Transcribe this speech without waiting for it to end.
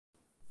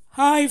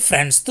Hi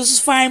friends, this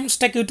is Fime's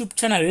Tech YouTube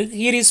channel.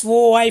 Here is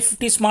Vivo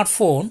Y50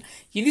 smartphone.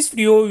 In this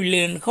video, we will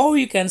learn how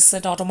you can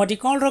set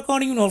automatic call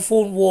recording on your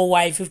phone Vivo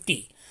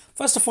Y50.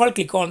 First of all,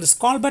 click on this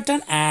call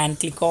button and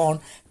click on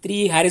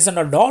three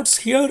horizontal dots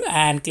here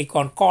and click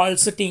on call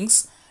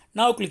settings.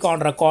 Now click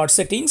on record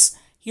settings.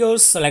 Here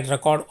select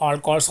record all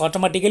calls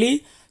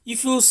automatically.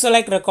 If you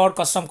select record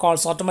custom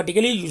calls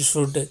automatically, you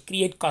should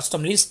create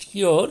custom list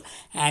here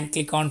and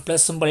click on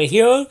plus symbol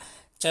here.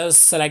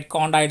 Just select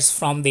contacts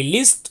from the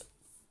list.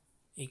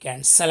 You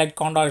can select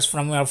contacts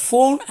from your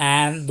phone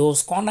and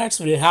those contacts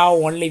will have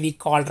only the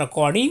call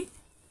recording.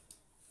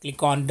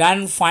 Click on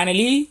done.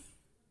 Finally,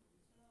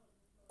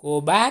 go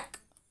back.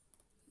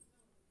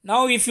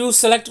 Now if you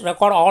select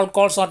record all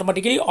calls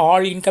automatically,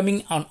 all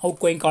incoming and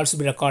outgoing calls will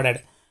be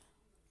recorded.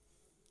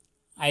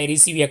 I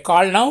receive a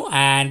call now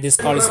and this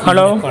call is being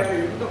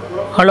recorded.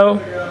 Hello.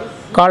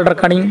 Call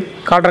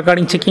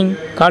recording checking.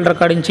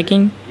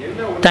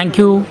 Thank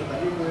you.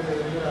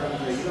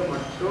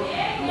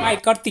 I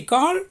cut the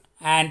call.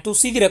 And to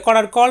see the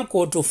recorded call,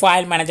 go to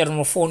File Manager on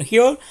your phone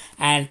here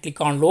and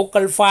click on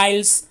Local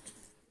Files.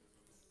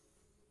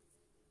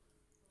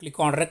 Click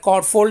on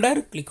Record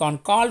folder, click on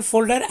Call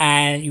folder,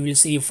 and you will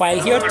see a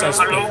file here.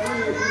 Just play it.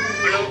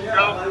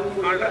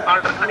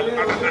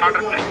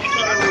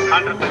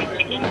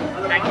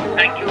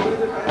 Thank you.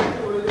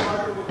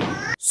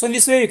 So in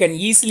this way, you can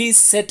easily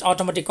set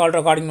automatic call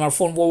recording on your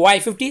phone Vivo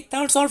Y50.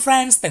 That's all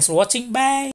friends. Thanks for watching. Bye.